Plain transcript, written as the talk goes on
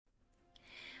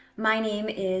My name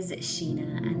is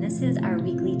Sheena, and this is our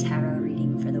weekly tarot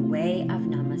reading for the Way of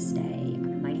Namaste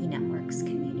on Mighty Networks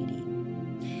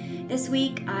community. This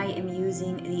week I am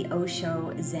using the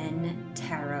Osho Zen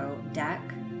Tarot deck,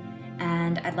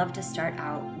 and I'd love to start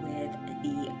out with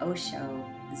the Osho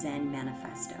Zen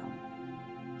Manifesto.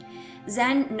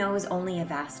 Zen knows only a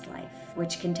vast life,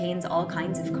 which contains all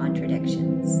kinds of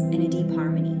contradictions in a deep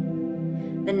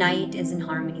harmony. The night is in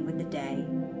harmony with the day,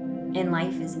 and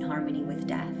life is in harmony with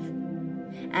death.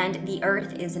 And the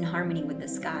earth is in harmony with the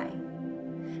sky.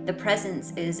 The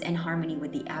presence is in harmony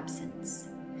with the absence.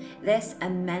 This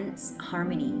immense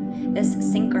harmony, this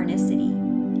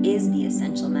synchronicity, is the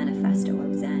essential manifesto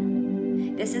of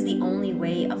Zen. This is the only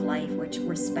way of life which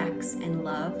respects and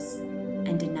loves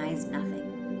and denies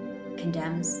nothing,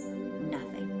 condemns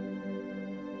nothing.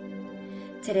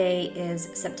 Today is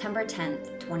September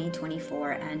 10th,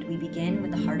 2024, and we begin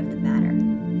with the heart of the matter,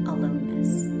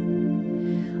 aloneness.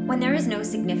 When there is no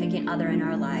significant other in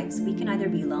our lives, we can either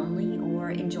be lonely or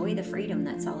enjoy the freedom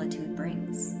that solitude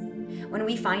brings. When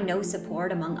we find no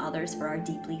support among others for our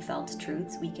deeply felt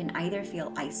truths, we can either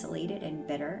feel isolated and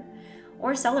bitter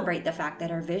or celebrate the fact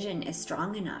that our vision is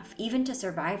strong enough even to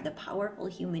survive the powerful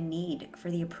human need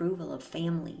for the approval of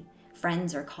family,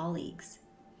 friends, or colleagues.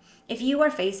 If you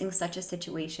are facing such a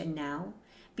situation now,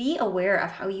 be aware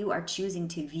of how you are choosing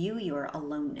to view your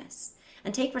aloneness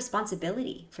and take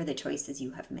responsibility for the choices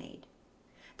you have made.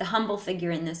 The humble figure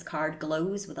in this card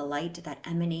glows with a light that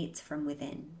emanates from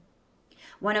within.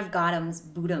 One of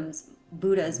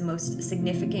Buddha's most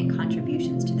significant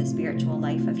contributions to the spiritual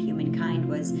life of humankind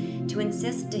was to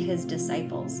insist to his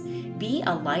disciples, be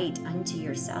a light unto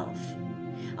yourself.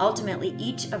 Ultimately,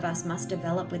 each of us must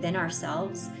develop within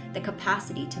ourselves the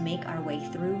capacity to make our way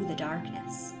through the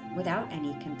darkness without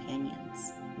any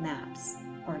companions, maps,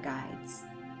 or guides.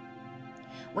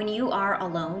 When you are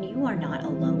alone, you are not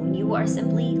alone. You are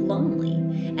simply lonely.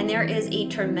 And there is a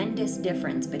tremendous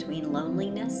difference between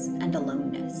loneliness and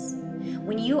aloneness.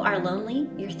 When you are lonely,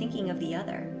 you're thinking of the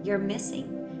other. You're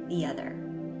missing the other.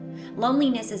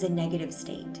 Loneliness is a negative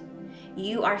state.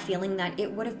 You are feeling that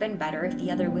it would have been better if the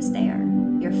other was there.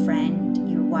 Your friend,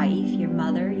 your wife, your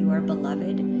mother, your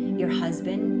beloved, your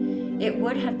husband. It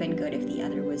would have been good if the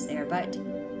other was there, but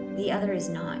the other is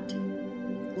not.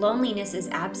 Loneliness is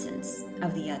absence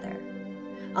of the other.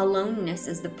 Aloneness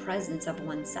is the presence of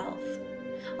oneself.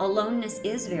 Aloneness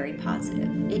is very positive.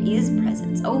 It is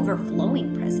presence,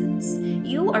 overflowing presence.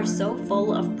 You are so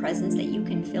full of presence that you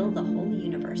can fill the whole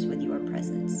universe with your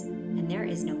presence, and there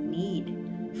is no need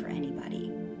for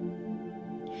anybody.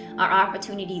 Our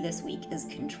opportunity this week is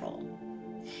control.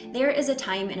 There is a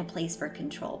time and a place for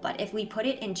control, but if we put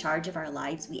it in charge of our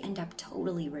lives, we end up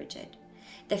totally rigid.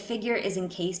 The figure is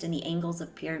encased in the angles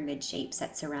of pyramid shapes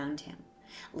that surround him.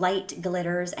 Light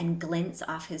glitters and glints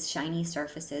off his shiny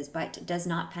surfaces, but does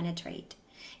not penetrate.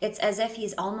 It's as if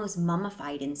he's almost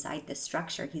mummified inside the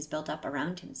structure he's built up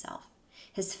around himself.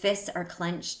 His fists are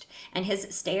clenched, and his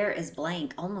stare is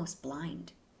blank, almost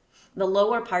blind. The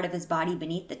lower part of his body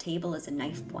beneath the table is a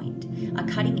knife point, a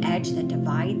cutting edge that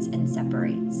divides and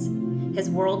separates. His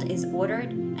world is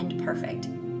ordered and perfect,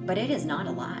 but it is not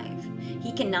alive.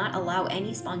 He cannot allow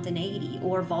any spontaneity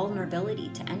or vulnerability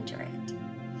to enter it.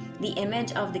 The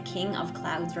image of the King of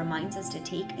Clouds reminds us to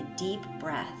take a deep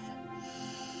breath.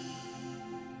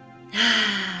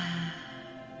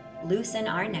 Loosen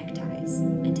our neckties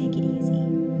and take it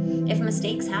easy. If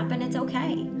mistakes happen, it's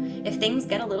okay. If things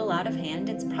get a little out of hand,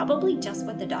 it's probably just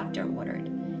what the doctor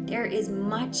ordered. There is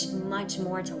much, much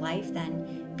more to life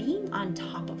than being on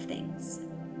top of things.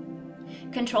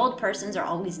 Controlled persons are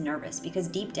always nervous because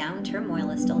deep down,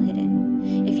 turmoil is still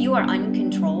hidden. If you are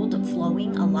uncontrolled,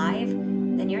 flowing, alive,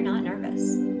 then you're not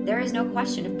nervous. There is no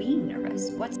question of being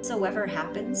nervous. Whatsoever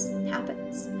happens,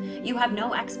 happens. You have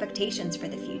no expectations for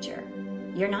the future.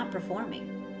 You're not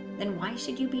performing. Then why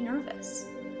should you be nervous?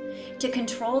 To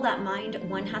control that mind,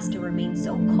 one has to remain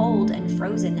so cold and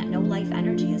frozen that no life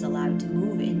energy is allowed to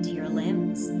move into your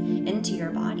limbs, into your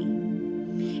body.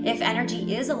 If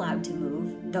energy is allowed to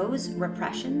move, those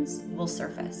repressions will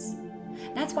surface.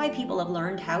 That's why people have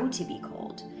learned how to be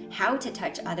cold, how to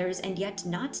touch others and yet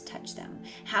not touch them,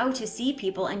 how to see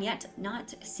people and yet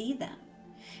not see them.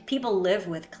 People live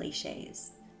with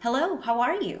cliches. Hello, how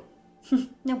are you?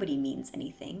 Nobody means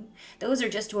anything. Those are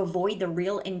just to avoid the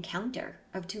real encounter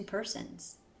of two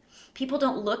persons. People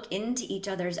don't look into each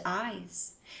other's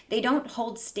eyes. They don't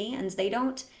hold stands. They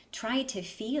don't try to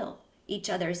feel each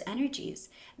other's energies.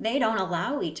 They don't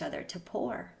allow each other to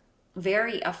pour.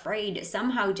 Very afraid,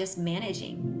 somehow just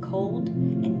managing, cold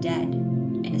and dead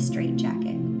in a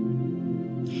straitjacket.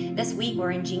 This week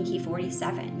we're in Gene Key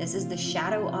 47. This is the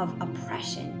shadow of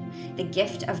oppression, the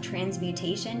gift of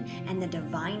transmutation, and the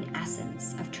divine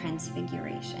essence of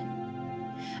transfiguration.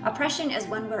 Oppression is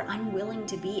when we're unwilling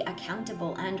to be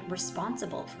accountable and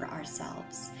responsible for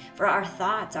ourselves, for our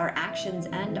thoughts, our actions,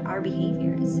 and our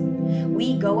behaviors.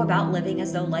 We go about living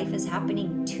as though life is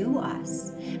happening to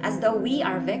us, as though we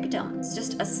are victims,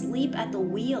 just asleep at the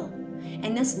wheel.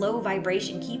 And this low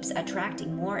vibration keeps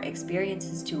attracting more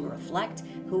experiences to reflect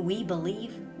who we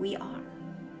believe we are,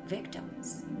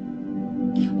 victims.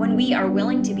 When we are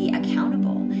willing to be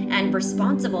accountable and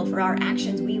responsible for our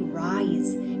actions, we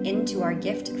rise into our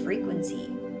gift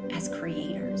frequency as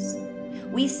creators.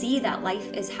 We see that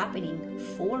life is happening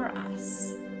for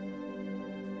us,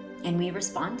 and we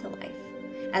respond to life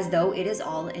as though it is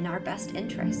all in our best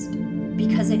interest,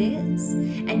 because it is.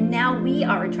 And now we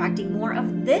are attracting more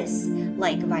of this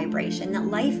like vibration, that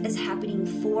life is happening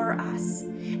for us,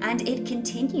 and it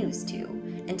continues to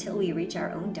until we reach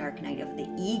our own dark night of the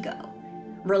ego,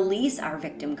 release our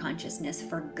victim consciousness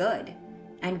for good,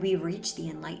 and we reach the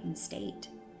enlightened state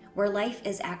where life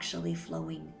is actually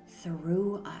flowing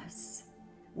through us.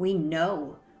 We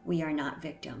know we are not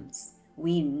victims.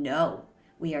 We know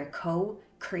we are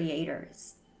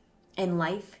co-creators. And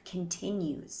life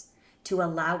continues to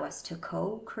allow us to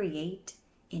co-create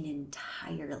an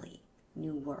entirely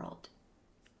new world.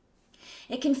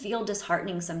 It can feel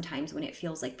disheartening sometimes when it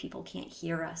feels like people can't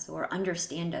hear us or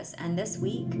understand us. And this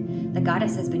week, the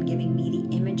goddess has been giving me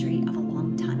the imagery of a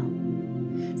long tunnel.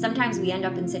 Sometimes we end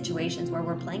up in situations where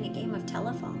we're playing a game of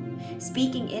telephone,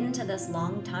 speaking into this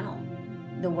long tunnel.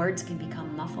 The words can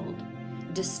become muffled,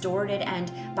 distorted,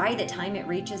 and by the time it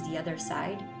reaches the other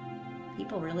side,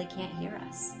 people really can't hear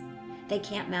us. They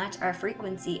can't match our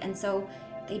frequency, and so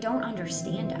they don't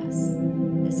understand us.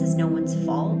 This is no one's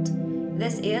fault.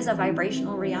 This is a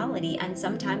vibrational reality, and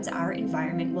sometimes our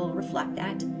environment will reflect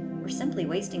that. We're simply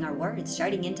wasting our words,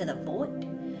 shouting into the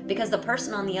void, because the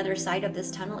person on the other side of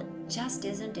this tunnel just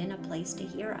isn't in a place to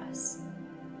hear us.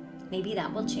 Maybe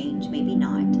that will change, maybe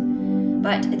not.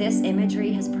 But this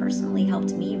imagery has personally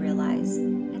helped me realize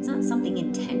it's not something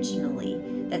intentionally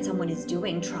that someone is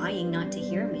doing, trying not to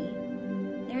hear me.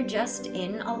 They're just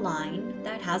in a line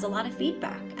that has a lot of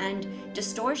feedback and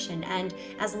distortion, and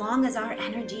as long as our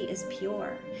energy is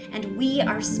pure and we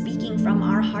are speaking from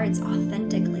our hearts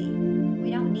authentically,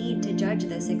 we don't need to judge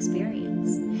this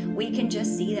experience. We can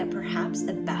just see that perhaps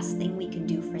the best thing we can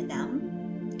do for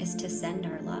them is to send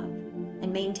our love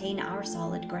and maintain our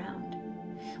solid ground.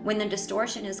 When the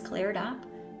distortion is cleared up,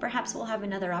 perhaps we'll have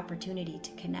another opportunity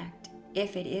to connect,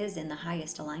 if it is in the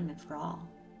highest alignment for all.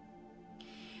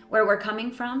 Where we're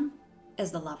coming from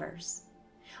is the lovers.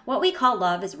 What we call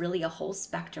love is really a whole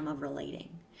spectrum of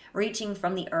relating, reaching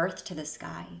from the earth to the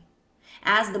sky.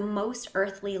 As the most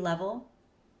earthly level,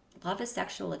 love is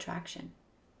sexual attraction.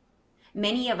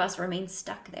 Many of us remain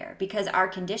stuck there because our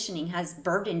conditioning has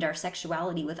burdened our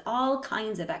sexuality with all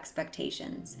kinds of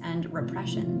expectations and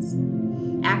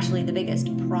repressions. Actually, the biggest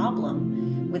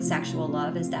problem with sexual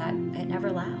love is that it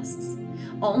never lasts.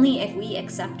 Only if we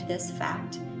accept this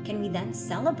fact can we then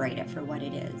celebrate it for what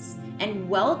it is and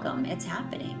welcome its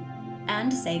happening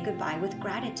and say goodbye with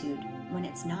gratitude when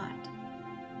it's not.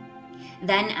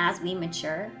 Then as we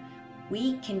mature,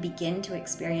 we can begin to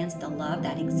experience the love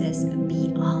that exists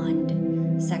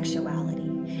beyond sexuality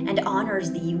and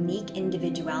honors the unique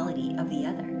individuality of the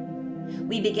other.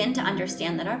 We begin to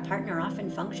understand that our partner often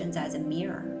functions as a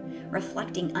mirror,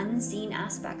 reflecting unseen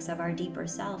aspects of our deeper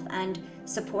self and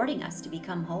supporting us to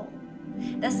become whole.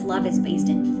 This love is based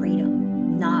in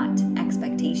freedom, not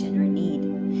expectation or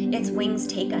need. Its wings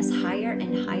take us higher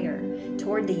and higher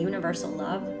toward the universal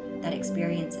love that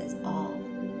experiences all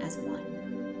as one.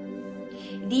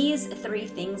 These three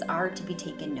things are to be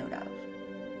taken note of.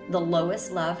 The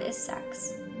lowest love is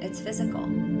sex. It's physical.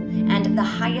 And the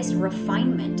highest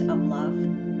refinement of love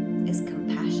is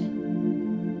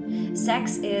compassion.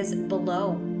 Sex is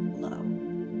below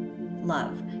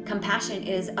love. Compassion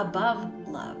is above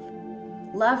love.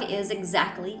 Love is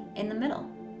exactly in the middle.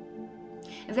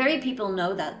 Very people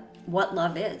know that what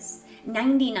love is.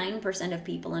 99% of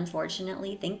people,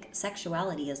 unfortunately, think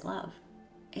sexuality is love.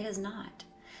 It is not.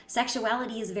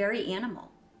 Sexuality is very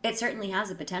animal. It certainly has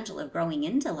the potential of growing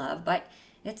into love, but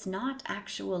it's not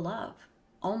actual love,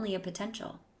 only a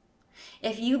potential.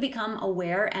 If you become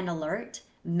aware and alert,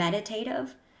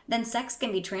 meditative, then sex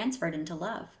can be transferred into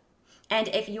love. And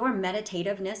if your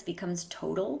meditativeness becomes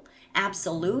total,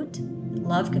 absolute,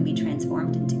 love can be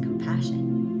transformed into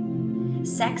compassion.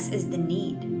 Sex is the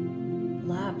need.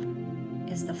 Love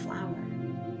is the flower.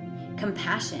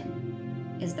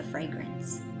 Compassion is the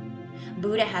fragrance.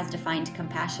 Buddha has defined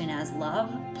compassion as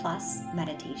love plus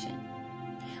meditation.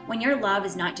 When your love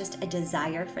is not just a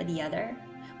desire for the other,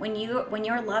 when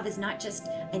your love is not just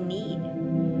a need,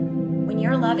 when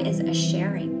your love is a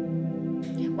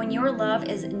sharing, when your love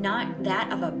is not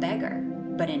that of a beggar,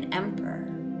 but an emperor,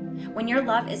 when your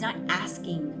love is not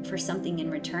asking for something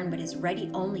in return, but is ready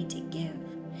only to give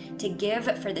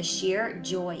for the sheer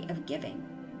joy of giving,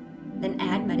 then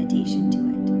add meditation to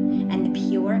it, and the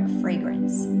pure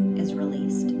fragrance is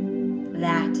released.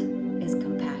 That is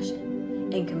compassion,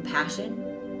 and compassion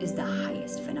is the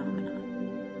highest phenomenon.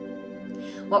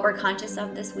 What we're conscious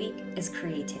of this week is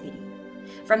creativity.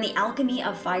 From the alchemy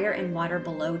of fire and water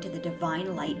below to the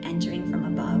divine light entering from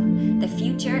above, the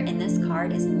future in this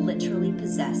card is literally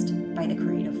possessed by the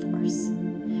creative force.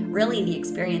 Really, the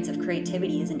experience of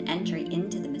creativity is an entry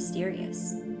into the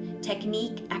mysterious.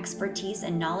 Technique, expertise,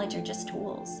 and knowledge are just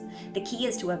tools. The key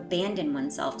is to abandon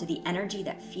oneself to the energy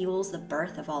that fuels the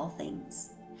birth of all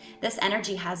things. This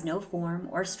energy has no form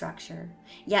or structure,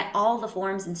 yet all the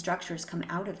forms and structures come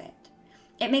out of it.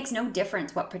 It makes no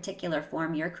difference what particular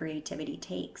form your creativity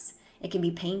takes. It can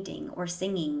be painting or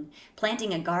singing,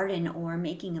 planting a garden, or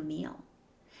making a meal.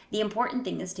 The important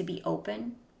thing is to be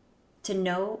open, to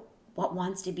know what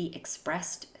wants to be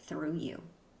expressed through you.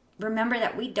 Remember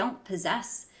that we don't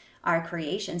possess our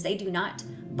creations. They do not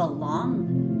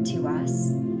belong to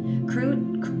us.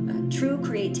 True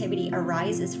creativity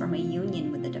arises from a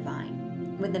union with the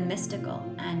divine, with the mystical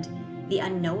and the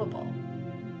unknowable.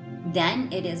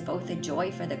 Then it is both a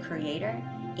joy for the creator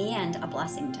and a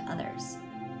blessing to others.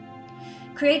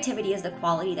 Creativity is the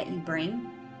quality that you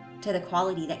bring to the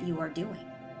quality that you are doing.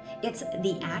 It's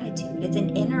the attitude. It's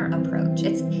an inner approach.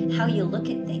 It's how you look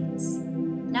at things.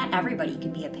 Not everybody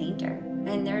can be a painter,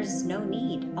 and there's no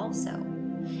need also.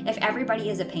 If everybody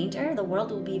is a painter, the world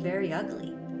will be very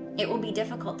ugly. It will be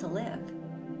difficult to live.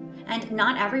 And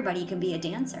not everybody can be a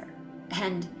dancer,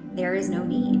 and there is no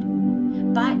need.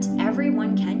 But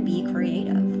everyone can be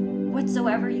creative.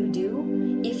 Whatsoever you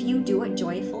do, if you do it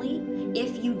joyfully,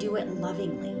 if you do it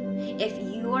lovingly, if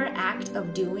your act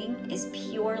of doing is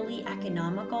purely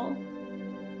economical,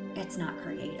 it's not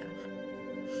creative.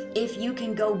 If you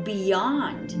can go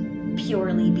beyond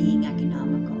purely being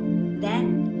economical,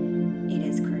 then it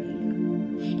is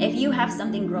creative. If you have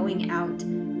something growing out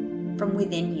from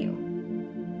within you,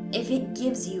 if it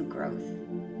gives you growth,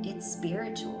 it's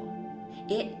spiritual.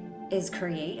 It is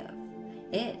creative.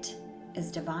 It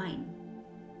is divine.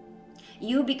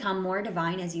 You become more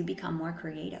divine as you become more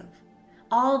creative.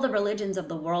 All the religions of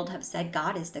the world have said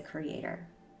God is the creator.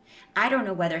 I don't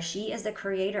know whether she is the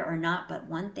creator or not, but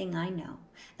one thing I know,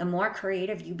 the more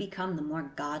creative you become, the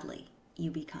more godly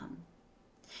you become.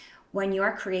 When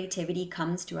your creativity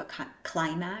comes to a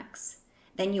climax,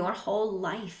 then your whole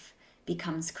life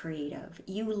becomes creative.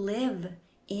 You live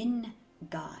in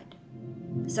God.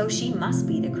 So she must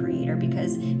be the creator,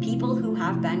 because people who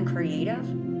have been creative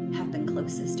have been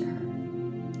closest to her.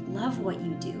 Love what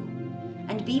you do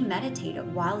and be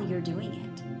meditative while you're doing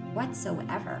it,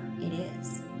 whatsoever it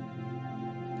is.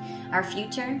 Our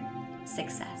future,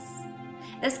 success.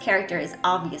 This character is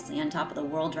obviously on top of the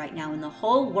world right now, and the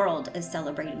whole world is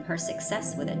celebrating her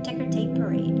success with a ticker tape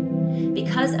parade.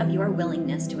 Because of your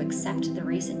willingness to accept the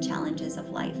recent challenges of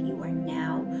life, you are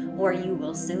now, or you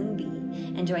will soon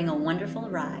be, enjoying a wonderful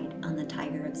ride on the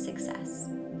Tiger of Success.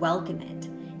 Welcome it,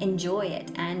 enjoy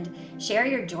it, and share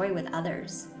your joy with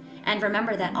others. And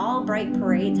remember that all bright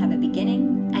parades have a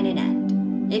beginning and an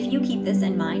end. If you keep this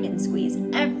in mind and squeeze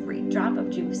every drop of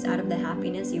juice out of the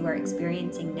happiness you are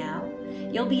experiencing now,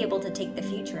 you'll be able to take the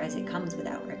future as it comes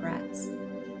without regrets.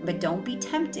 But don't be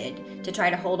tempted to try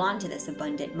to hold on to this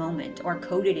abundant moment or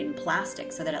coat it in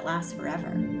plastic so that it lasts forever.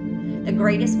 The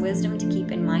greatest wisdom to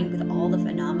keep in mind with all the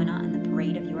phenomena in the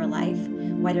parade of your life,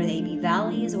 whether they be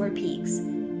valleys or peaks,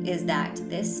 is that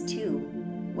this too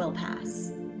will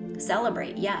pass.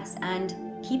 Celebrate, yes, and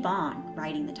keep on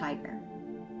riding the tiger.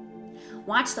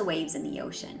 Watch the waves in the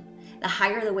ocean. The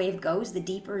higher the wave goes, the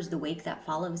deeper is the wake that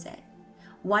follows it.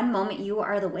 One moment you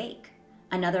are the wake,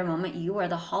 another moment you are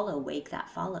the hollow wake that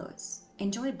follows.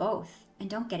 Enjoy both and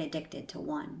don't get addicted to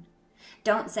one.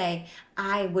 Don't say,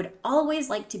 I would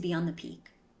always like to be on the peak.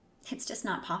 It's just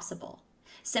not possible.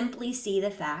 Simply see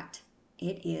the fact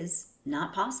it is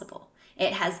not possible.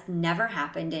 It has never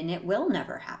happened and it will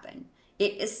never happen.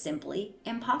 It is simply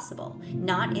impossible,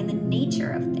 not in the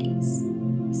nature of things.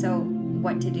 So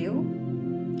what to do?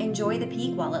 Enjoy the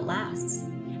peak while it lasts,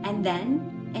 and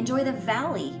then enjoy the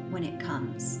valley when it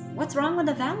comes. What's wrong with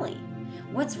the valley?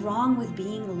 What's wrong with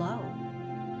being low?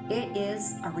 It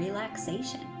is a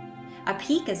relaxation. A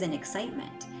peak is an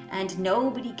excitement, and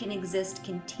nobody can exist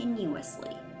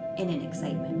continuously in an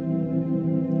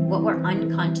excitement. What we're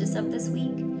unconscious of this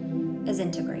week is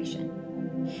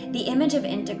integration. The image of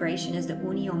integration is the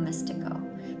unio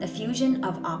mystico, the fusion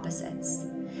of opposites.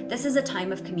 This is a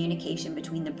time of communication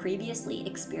between the previously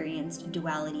experienced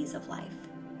dualities of life.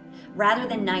 Rather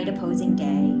than night opposing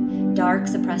day, dark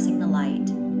suppressing the light,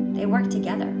 they work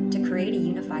together to create a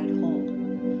unified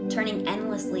whole, turning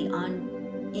endlessly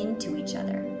on into each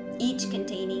other, each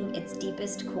containing its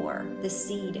deepest core, the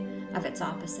seed of its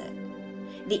opposite.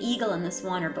 The eagle and the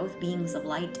swan are both beings of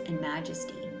light and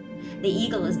majesty. The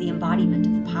eagle is the embodiment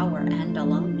of power and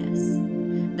aloneness.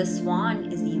 The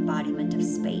swan is the embodiment of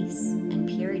space and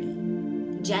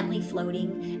purity, gently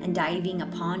floating and diving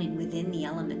upon and within the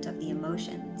element of the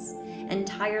emotions,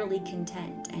 entirely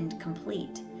content and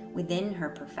complete within her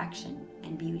perfection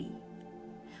and beauty.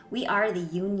 We are the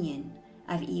union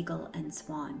of eagle and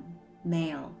swan,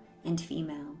 male and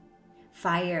female,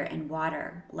 fire and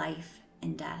water, life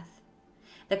and death.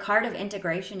 The card of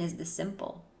integration is the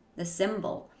symbol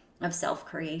of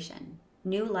self-creation,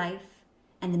 new life,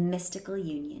 and the mystical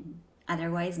union,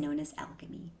 otherwise known as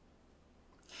alchemy.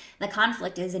 The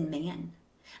conflict is in man.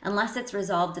 Unless it's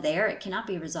resolved there, it cannot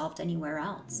be resolved anywhere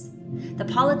else. The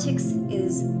politics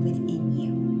is within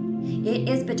you. It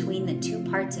is between the two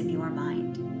parts of your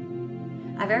mind.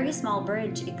 A very small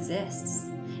bridge exists.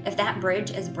 If that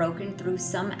bridge is broken through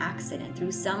some accident,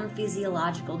 through some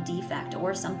physiological defect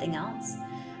or something else,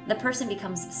 the person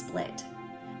becomes split.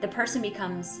 The person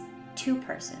becomes two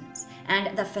persons,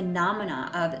 and the phenomena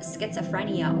of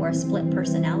schizophrenia or split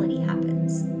personality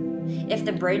happens. If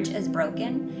the bridge is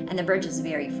broken, and the bridge is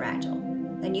very fragile,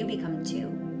 then you become two.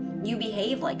 You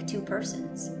behave like two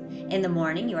persons. In the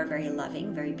morning, you are very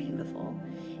loving, very beautiful.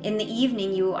 In the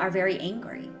evening, you are very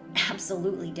angry,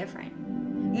 absolutely different.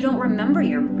 You don't remember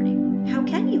your morning. How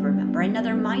can you remember?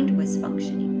 Another mind was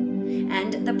functioning,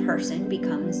 and the person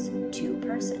becomes two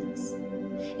persons.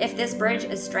 If this bridge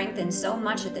is strengthened so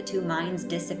much that the two minds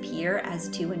disappear as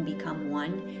two and become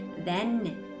one,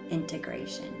 then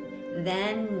integration,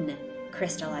 then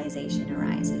crystallization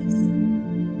arises.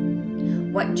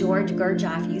 What George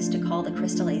Gurdjieff used to call the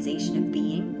crystallization of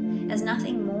being is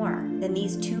nothing more than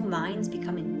these two minds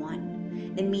becoming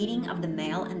one, the meeting of the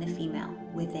male and the female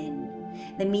within,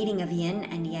 the meeting of yin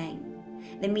and yang,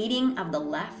 the meeting of the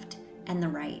left and the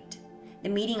right, the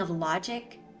meeting of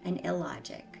logic and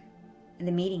illogic, and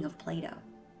the meeting of Plato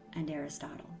and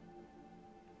Aristotle.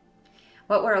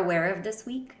 What we're aware of this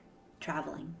week?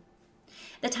 Traveling.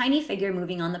 The tiny figure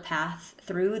moving on the path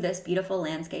through this beautiful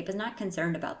landscape is not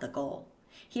concerned about the goal.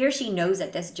 He or she knows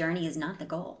that this journey is not the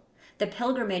goal. The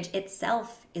pilgrimage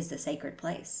itself is the sacred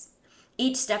place.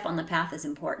 Each step on the path is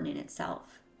important in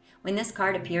itself. When this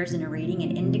card appears in a reading,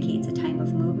 it indicates a time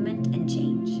of movement and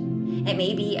change. It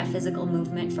may be a physical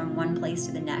movement from one place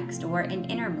to the next, or an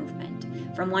inner movement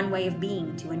from one way of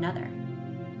being to another.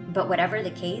 But whatever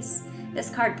the case, this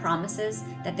card promises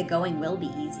that the going will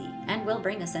be easy and will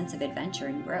bring a sense of adventure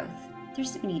and growth.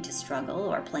 There's no need to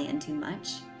struggle or plan too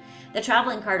much. The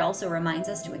traveling card also reminds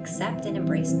us to accept and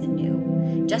embrace the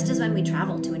new, just as when we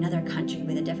travel to another country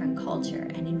with a different culture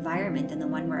and environment than the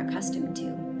one we're accustomed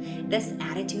to. This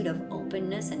attitude of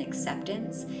openness and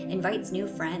acceptance invites new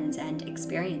friends and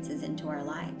experiences into our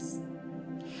lives.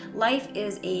 Life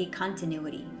is a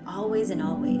continuity, always and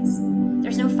always.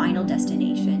 There's no final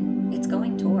destination. It's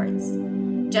going towards.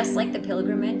 Just like the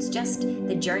pilgrimage, just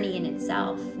the journey in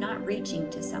itself, not reaching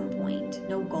to some point,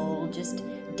 no goal, just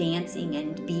dancing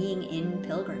and being in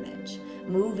pilgrimage,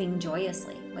 moving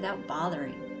joyously without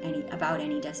bothering about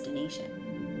any destination.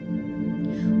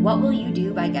 What will you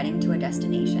do by getting to a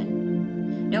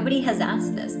destination? Nobody has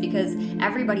asked this because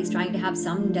everybody's trying to have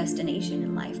some destination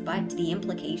in life, but the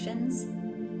implications,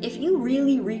 if you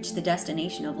really reach the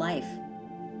destination of life,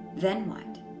 then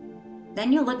what?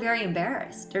 Then you'll look very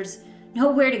embarrassed. There's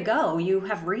nowhere to go. You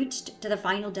have reached to the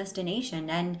final destination,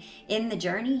 and in the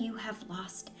journey, you have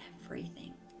lost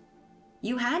everything.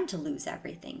 You had to lose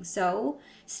everything. So,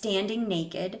 standing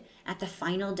naked at the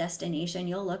final destination,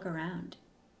 you'll look around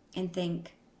and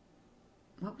think,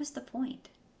 what was the point?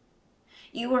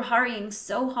 You were hurrying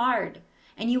so hard,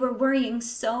 and you were worrying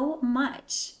so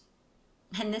much,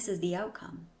 and this is the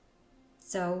outcome.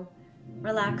 So,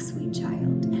 relax, sweet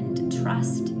child, and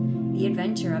trust the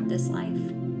adventure of this life.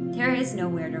 There is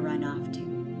nowhere to run off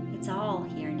to. It's all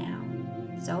here now.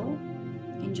 So,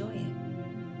 enjoy it.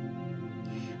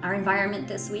 Our environment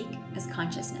this week is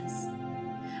consciousness.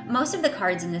 Most of the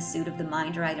cards in this suit of the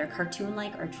mind are either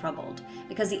cartoon-like or troubled,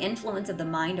 because the influence of the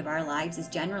mind of our lives is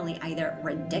generally either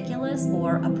ridiculous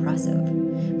or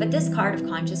oppressive. But this card of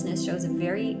consciousness shows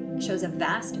a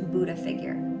vast Buddha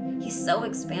figure. He's so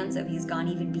expansive, he's gone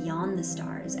even beyond the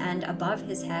stars, and above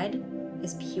his head,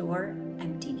 is pure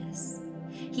emptiness.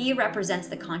 He represents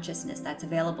the consciousness that's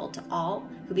available to all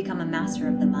who become a master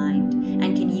of the mind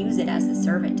and can use it as the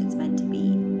servant it's meant to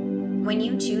be. When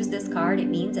you choose this card, it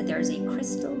means that there's a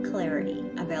crystal clarity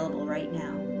available right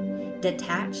now,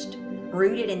 detached,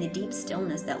 rooted in the deep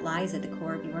stillness that lies at the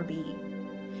core of your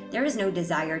being. There is no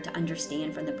desire to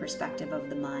understand from the perspective of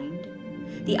the mind.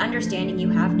 The understanding you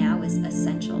have now is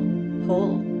essential,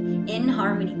 whole, in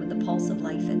harmony with the pulse of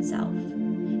life itself.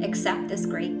 Accept this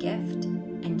great gift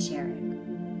and share it.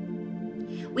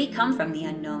 We come from the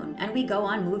unknown, and we go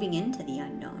on moving into the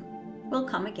unknown. We'll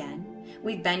come again.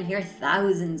 We've been here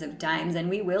thousands of times, and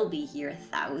we will be here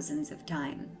thousands of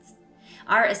times.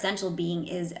 Our essential being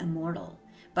is immortal,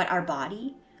 but our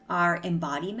body, our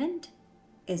embodiment,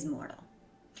 is mortal.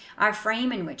 Our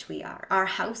frame in which we are, our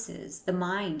houses, the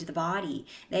mind, the body,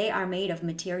 they are made of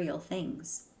material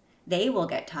things. They will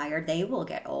get tired, they will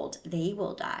get old, they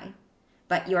will die.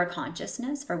 But your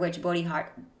consciousness, for which Bodhidharma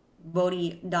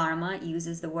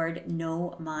uses the word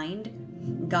no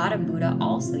mind, God and Buddha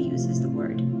also uses the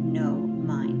word no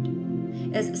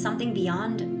mind, is something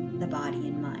beyond the body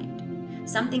and mind,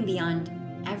 something beyond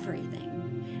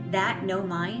everything. That no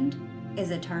mind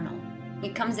is eternal.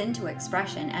 It comes into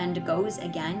expression and goes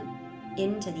again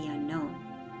into the unknown.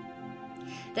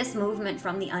 This movement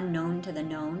from the unknown to the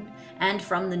known and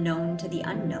from the known to the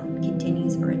unknown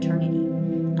continues for eternity,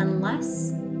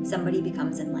 unless somebody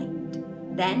becomes enlightened.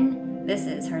 Then this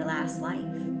is her last life.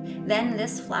 Then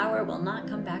this flower will not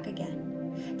come back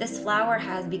again. This flower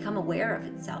has become aware of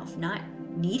itself, not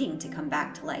needing to come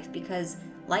back to life, because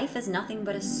life is nothing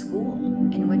but a school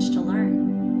in which to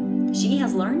learn. She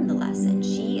has learned the lesson.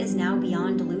 She is now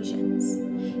beyond illusions.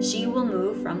 She will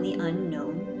move from the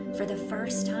unknown for the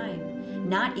first time,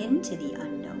 not into the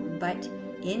unknown, but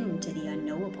into the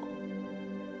unknowable.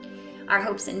 Our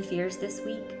hopes and fears this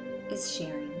week is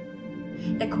sharing.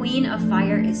 The Queen of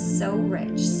Fire is so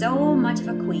rich, so much of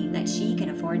a queen that she can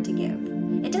afford to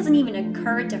give. It doesn't even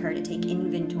occur to her to take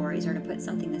inventories or to put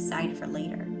something aside for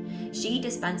later. She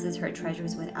dispenses her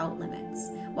treasures without limits,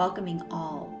 welcoming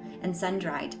all and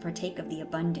sundry to partake of the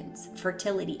abundance,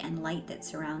 fertility, and light that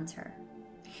surrounds her.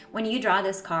 When you draw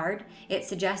this card, it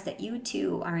suggests that you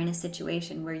too are in a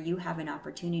situation where you have an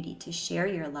opportunity to share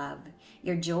your love,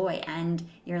 your joy, and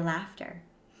your laughter.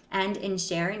 And in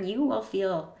sharing, you will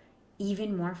feel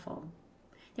even more full.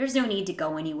 There's no need to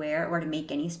go anywhere or to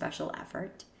make any special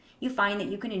effort. You find that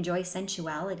you can enjoy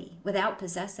sensuality without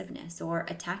possessiveness or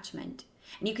attachment.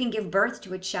 And you can give birth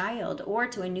to a child or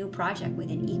to a new project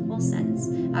with an equal sense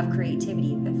of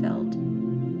creativity fulfilled.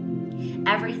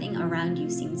 Everything around you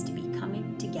seems to be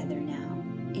coming together now.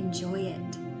 Enjoy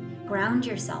it. Ground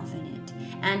yourself in it.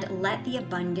 And let the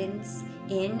abundance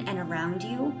in and around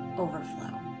you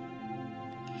overflow.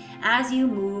 As you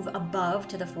move above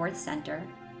to the fourth center,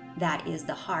 that is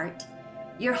the heart,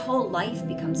 your whole life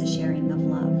becomes a sharing of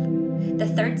love. The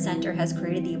third center has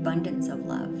created the abundance of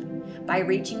love. By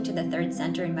reaching to the third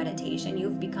center in meditation,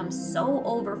 you've become so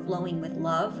overflowing with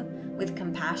love, with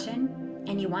compassion,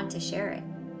 and you want to share it.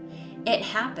 It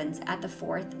happens at the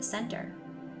fourth center,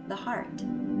 the heart.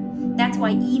 That's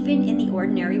why even in the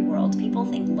ordinary world, people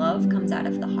think love comes out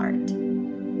of the heart.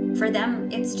 For them,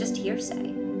 it's just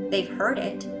hearsay. They've heard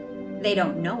it. They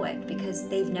don't know it because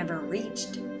they've never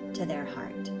reached to their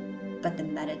heart. But the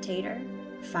meditator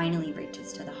finally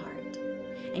reaches to the heart.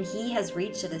 And he has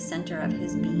reached to the center of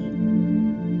his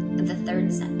being, the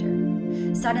third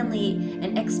center. Suddenly,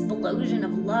 an explosion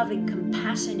of love and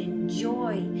compassion and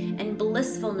joy and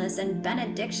blissfulness and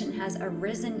benediction has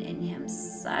arisen in him.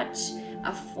 Such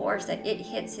a force that it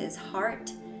hits his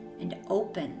heart and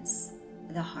opens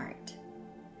the heart.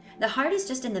 The heart is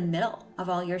just in the middle of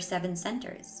all your 7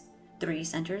 centers. 3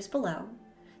 centers below,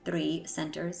 3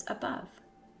 centers above.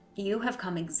 You have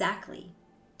come exactly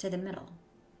to the middle.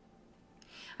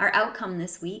 Our outcome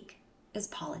this week is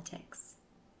politics.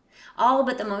 All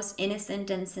but the most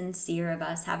innocent and sincere of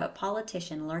us have a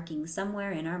politician lurking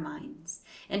somewhere in our minds.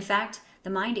 In fact, the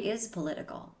mind is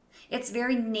political. Its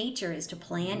very nature is to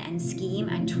plan and scheme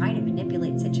and try to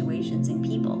manipulate situations and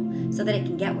people so that it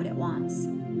can get what it wants.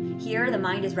 Here, the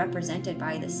mind is represented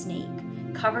by the snake,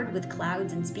 covered with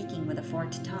clouds and speaking with a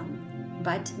forked tongue.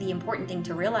 But the important thing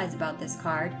to realize about this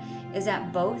card is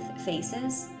that both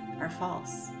faces are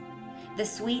false. The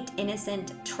sweet,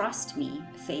 innocent, trust me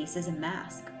face is a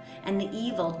mask, and the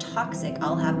evil, toxic,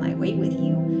 I'll have my way with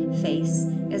you face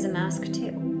is a mask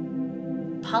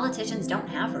too. Politicians don't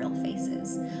have real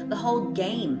faces. The whole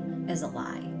game is a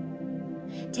lie.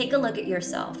 Take a look at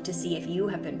yourself to see if you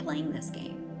have been playing this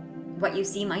game. What you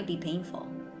see might be painful,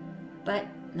 but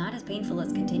not as painful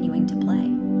as continuing to play.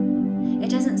 It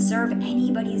doesn't serve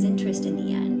anybody's interest in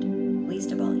the end,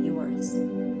 least of all yours.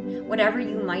 Whatever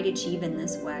you might achieve in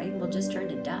this way will just turn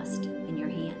to dust in your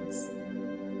hands.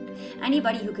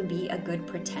 Anybody who can be a good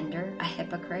pretender, a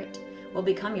hypocrite, will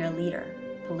become your leader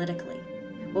politically,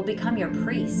 will become your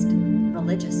priest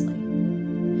religiously.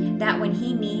 That what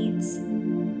he needs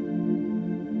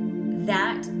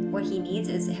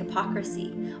is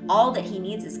hypocrisy. All that he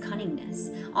needs is cunningness.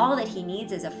 All that he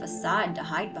needs is a facade to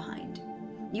hide behind.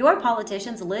 Your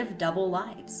politicians live double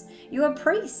lives. Your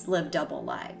priests live double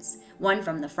lives. One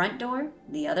from the front door,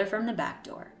 the other from the back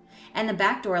door. And the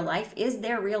back door life is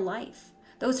their real life.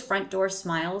 Those front door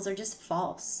smiles are just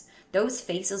false. Those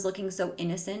faces looking so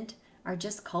innocent are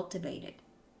just cultivated.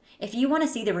 If you want to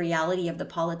see the reality of the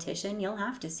politician, you'll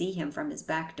have to see him from his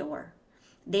back door.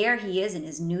 There he is in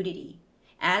his nudity,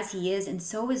 as he is, and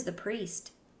so is the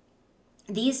priest.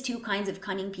 These two kinds of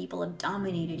cunning people have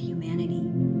dominated humanity.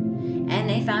 And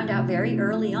they found out very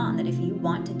early on that if you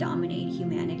want to dominate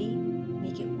humanity,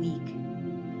 make it weak.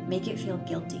 Make it feel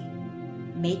guilty.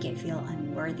 Make it feel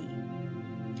unworthy.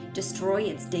 Destroy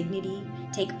its dignity.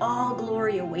 Take all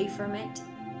glory away from it.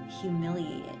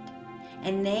 Humiliate it.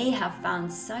 And they have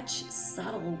found such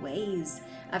subtle ways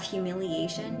of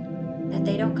humiliation that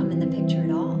they don't come in the picture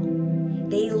at all.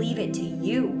 They leave it to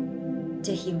you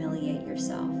to humiliate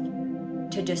yourself,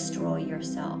 to destroy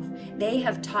yourself. They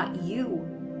have taught you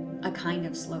a kind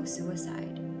of slow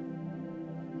suicide.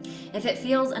 If it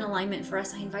feels in alignment for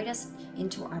us, I invite us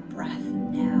into our breath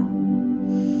now.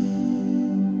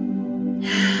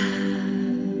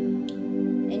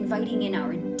 Inviting in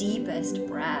our deepest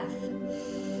breath,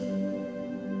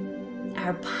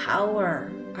 our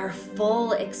power, our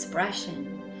full expression.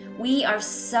 We are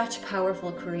such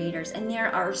powerful creators, and there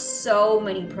are so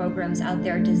many programs out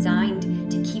there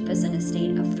designed to keep us in a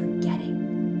state of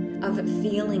forgetting, of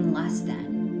feeling less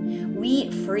than. We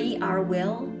free our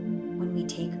will when we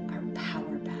take our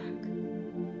power back,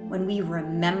 when we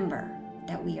remember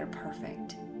that we are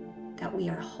perfect, that we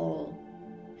are whole.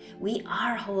 We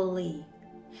are holy,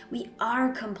 we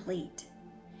are complete,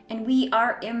 and we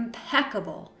are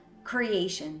impeccable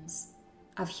creations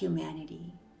of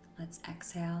humanity. Let's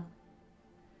exhale.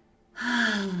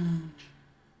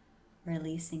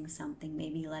 Releasing something,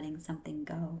 maybe letting something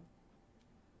go.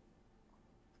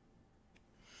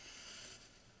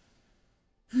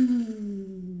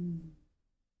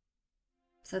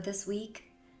 So this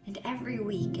week and every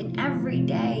week and every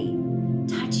day,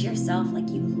 touch yourself like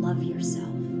you love yourself.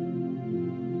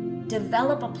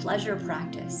 Develop a pleasure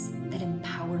practice that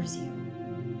empowers you.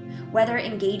 Whether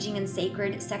engaging in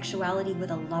sacred sexuality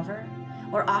with a lover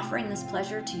or offering this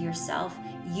pleasure to yourself,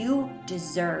 you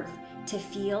deserve to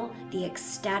feel the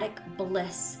ecstatic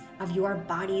bliss of your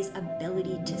body's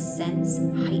ability to sense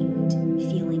heightened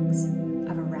feelings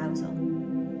of arousal,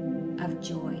 of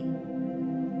joy,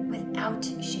 without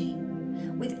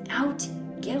shame, without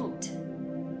guilt.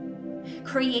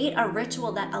 Create a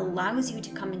ritual that allows you to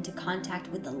come into contact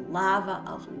with the lava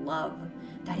of love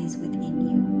that is within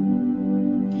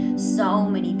you. So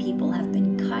many people have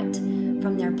been cut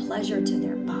from their pleasure to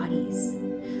their bodies.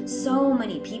 So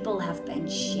many people have been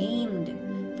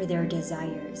shamed for their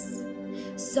desires.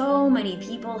 So many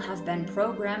people have been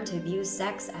programmed to view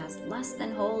sex as less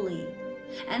than holy.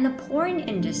 And the porn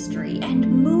industry and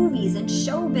movies and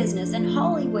show business and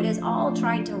Hollywood has all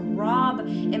tried to rob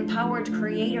empowered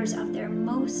creators of their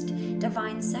most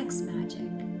divine sex magic,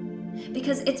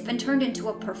 because it's been turned into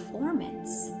a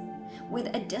performance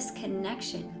with a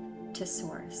disconnection to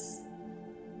source.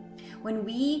 When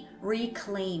we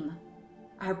reclaim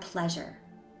our pleasure,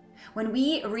 when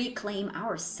we reclaim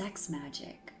our sex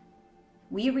magic,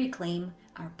 we reclaim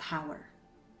our power.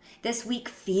 This week,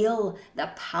 feel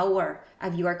the power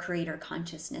of your creator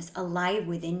consciousness alive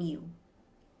within you.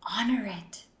 Honor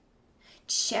it.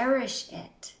 Cherish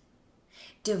it.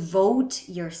 Devote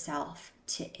yourself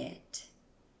to it.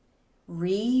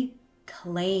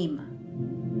 Reclaim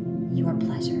your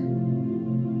pleasure.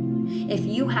 If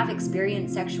you have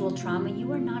experienced sexual trauma,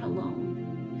 you are not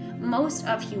alone. Most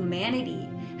of humanity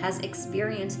has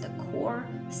experienced the core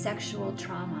sexual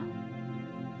trauma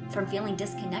from feeling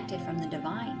disconnected from the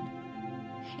divine.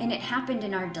 And it happened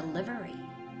in our delivery.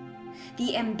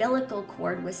 The umbilical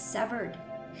cord was severed,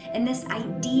 and this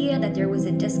idea that there was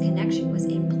a disconnection was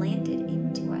implanted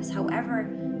into us. However,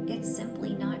 it's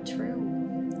simply not true.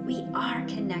 We are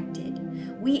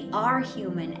connected. We are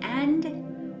human,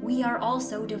 and we are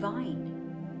also divine.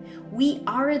 We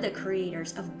are the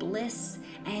creators of bliss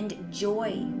and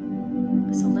joy.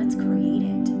 So let's create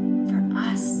it for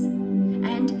us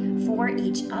and for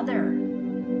each other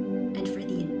and for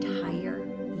the entire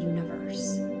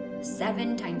universe.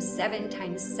 7 times 7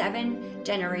 times 7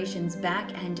 generations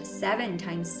back, and 7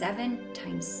 times 7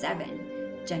 times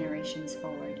 7 generations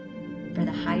forward, for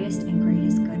the highest and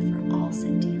greatest good for all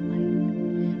sentient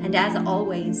life. And as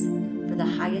always, for the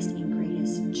highest and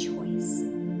greatest choice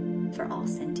for all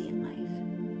sentient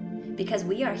life. Because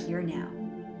we are here now,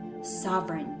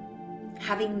 sovereign,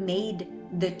 having made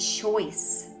the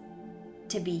choice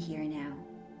to be here now.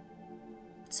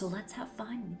 So let's have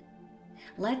fun.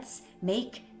 Let's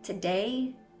make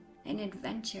today an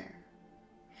adventure.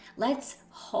 Let's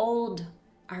hold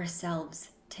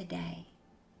ourselves today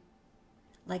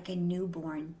like a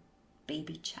newborn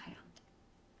baby child.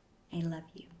 I love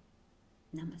you.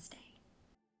 Namaste.